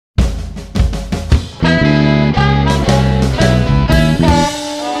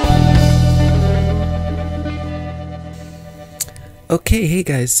Okay, hey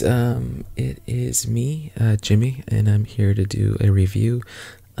guys, it is me, Jimmy, and I'm here to do a review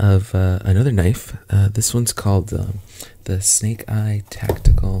of another knife. This one's called the Snake Eye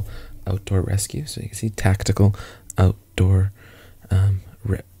Tactical Outdoor Rescue. So you can see Tactical Outdoor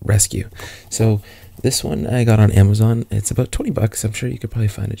Rescue. So this one I got on Amazon. It's about 20 bucks. I'm sure you could probably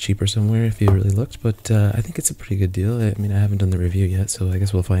find it cheaper somewhere if you really looked, but I think it's a pretty good deal. I mean, I haven't done the review yet, so I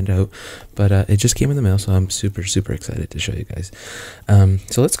guess we'll find out. But it just came in the mail, so I'm super excited to show you guys.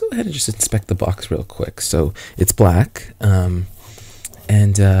 So let's go ahead and just inspect the box real quick. So it's black.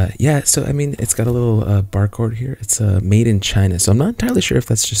 Yeah, so I mean, it's got a little barcode here. It's made in China. So I'm not entirely sure if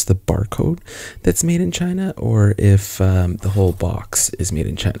that's just the barcode that's made in China or if the whole box is made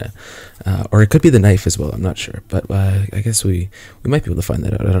in China. Or it could be the knife as well. I'm not sure. But I guess we might be able to find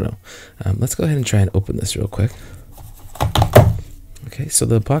that out. I don't know. Let's go ahead and try and open this real quick. Okay, so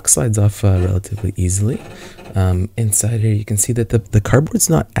the box slides off relatively easily. Inside here, you can see that the cardboard's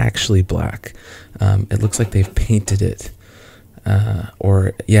not actually black. It looks like they've painted it.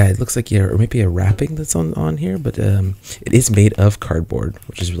 Or yeah, it looks like or maybe a wrapping that's on here, but it is made of cardboard,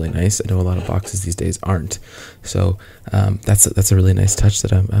 which is really nice. I know a lot of boxes these days aren't, so that's a really nice touch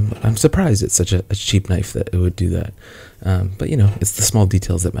that I'm surprised it's such a cheap knife that it would do that. But you know, it's the small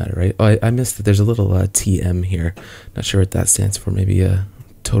details that matter, right? Oh, I missed that there's a little TM here. Not sure what that stands for. Maybe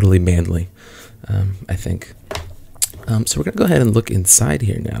totally manly, I think. So we're going to go ahead and look inside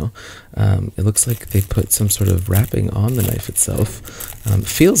here now. It looks like they put some sort of wrapping on the knife itself.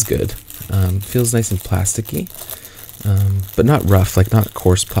 Feels good. Feels nice and plasticky, but not rough, like not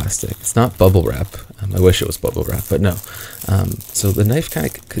coarse plastic. It's not bubble wrap. I wish it was bubble wrap, but no. So the knife kind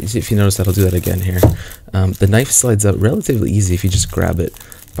of, if you notice that, I'll do that again here. The knife slides out relatively easy if you just grab it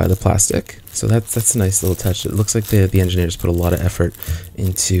by the plastic. So that's a nice little touch. It looks like the engineers put a lot of effort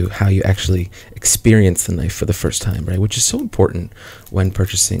into how you actually experience the knife for the first time, right? Which is so important when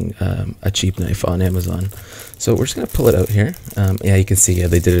purchasing a cheap knife on Amazon. So we're just gonna pull it out here. Yeah, you can see, yeah,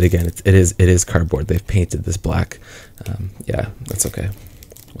 they did it again. It is cardboard. They've painted this black. Yeah, that's okay.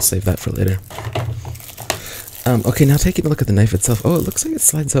 We'll save that for later. Okay, now taking a look at the knife itself. Oh, it looks like it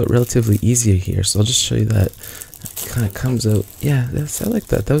slides out relatively easy here. So I'll just show you that. It kind of comes out. Yeah, I like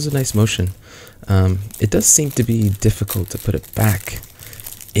that. That was a nice motion. It does seem to be difficult to put it back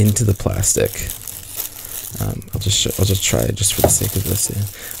into the plastic. I'll just try it just for the sake of this.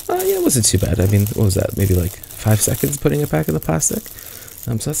 Yeah, yeah, it wasn't too bad. I mean, what was that? Maybe like 5 seconds putting it back in the plastic.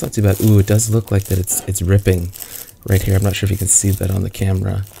 So that's not too bad. Ooh, it does look like that it's ripping right here. I'm not sure if you can see that on the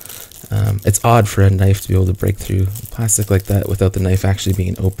camera. It's odd for a knife to be able to break through plastic like that without the knife actually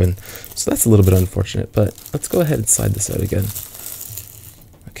being open. So that's a little bit unfortunate, but let's go ahead and slide this out again.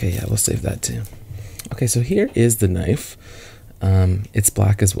 Okay, yeah, we'll save that too. Okay, so here is the knife. It's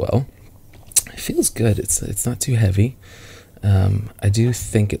black as well. It feels good. It's not too heavy. I do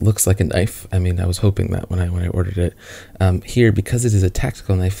think it looks like a knife. I mean, I was hoping that when I ordered it. Here, because it is a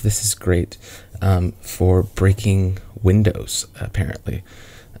tactical knife, this is great for breaking windows, apparently.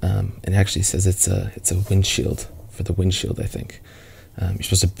 It actually says it's a windshield, for the windshield, I think. You're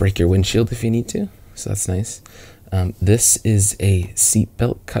supposed to break your windshield if you need to, so that's nice. This is a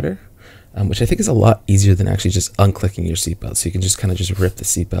seatbelt cutter, which I think is a lot easier than actually just unclicking your seatbelt. So you can just kind of just rip the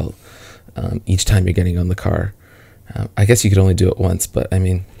seatbelt each time you're getting on the car. I guess you could only do it once, but I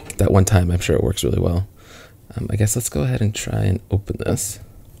mean, that one time I'm sure it works really well. I guess let's go ahead and try and open this.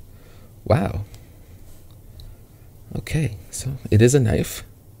 Wow. Okay, so it is a knife.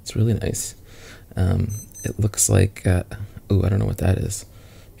 It's really nice. It looks like, oh, I don't know what that is.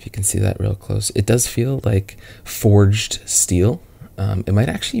 If you can see that real close. It does feel like forged steel. It might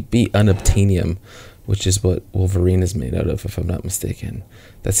actually be unobtainium, which is what Wolverine is made out of, if I'm not mistaken.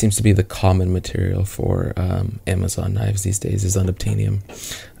 That seems to be the common material for Amazon knives these days, is unobtainium.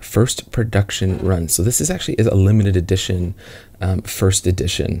 First production run. So this is actually a limited edition, first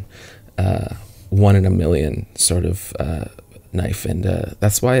edition, 1 in a million sort of knife, and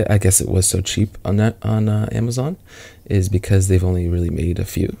that's why I guess it was so cheap on Amazon, is because they've only really made a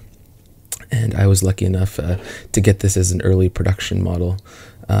few, and I was lucky enough to get this as an early production model,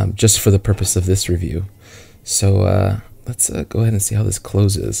 just for the purpose of this review. So let's go ahead and see how this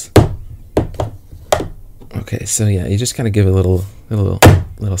closes. Okay, so yeah, you just kind of give it a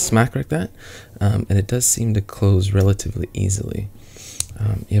little smack like that, and it does seem to close relatively easily.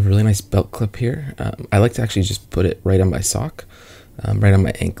 You have a really nice belt clip here. I like to actually just put it right on my sock, right on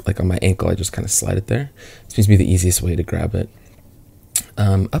my ankle, like on my ankle. I just kind of slide it there. It seems to be the easiest way to grab it.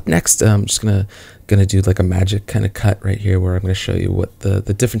 Up next, I'm just gonna do like a magic kind of cut right here, where I'm gonna show you what the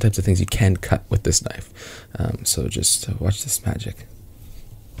different types of things you can cut with this knife. So just watch this magic.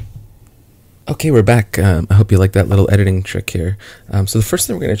 Okay, we're back. I hope you like that little editing trick here. So the first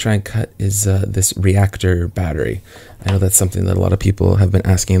thing we're going to try and cut is this reactor battery. I know that's something that a lot of people have been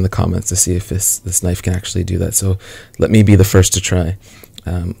asking in the comments to see if this knife can actually do that. So let me be the first to try.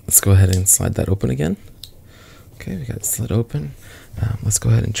 Let's go ahead and slide that open again. Okay, we got it slid open. Let's go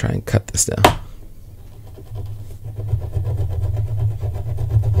ahead and try and cut this down.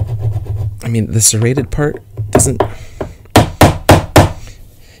 I mean, the serrated part doesn't...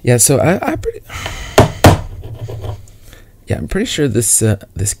 Yeah, so I'm pretty sure this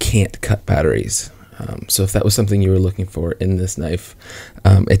can't cut batteries. So if that was something you were looking for in this knife,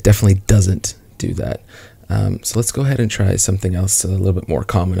 it definitely doesn't do that. So let's go ahead and try something else a little bit more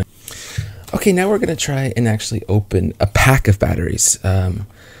common. Okay, now we're going to try and actually open a pack of batteries. I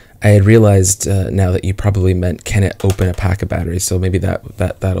had realized now that you probably meant, can it open a pack of batteries? So maybe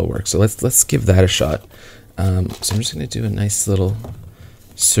that'll work. So let's give that a shot. So I'm just going to do a nice little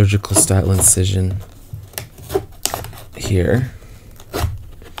surgical style incision here.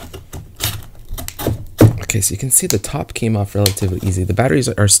 Okay, so you can see the top came off relatively easy. The batteries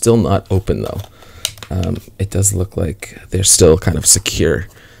are still not open though. It does look like they're still kind of secure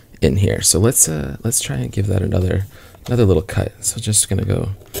in here. So let's try and give that another little cut. So just gonna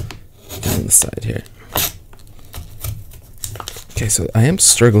go down the side here. Okay, so I am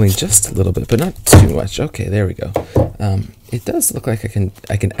struggling just a little bit, but not too much. Okay, there we go. It does look like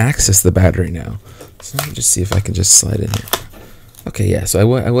I can access the battery now. So let me just see if I can just slide in here. Okay, yeah, so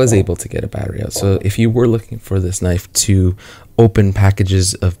I was able to get a battery out. So if you were looking for this knife to open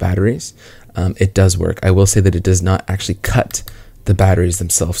packages of batteries, it does work. I will say that it does not actually cut the batteries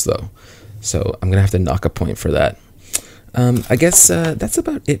themselves though. So I'm gonna have to knock a point for that. I guess that's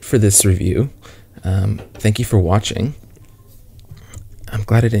about it for this review. Thank you for watching. I'm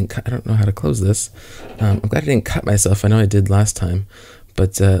glad I didn't cut, I don't know how to close this. I'm glad I didn't cut myself. I know I did last time,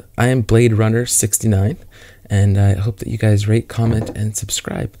 but I am Blade Runner 69, and I hope that you guys rate, comment, and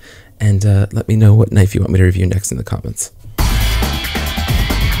subscribe, and let me know what knife you want me to review next in the comments.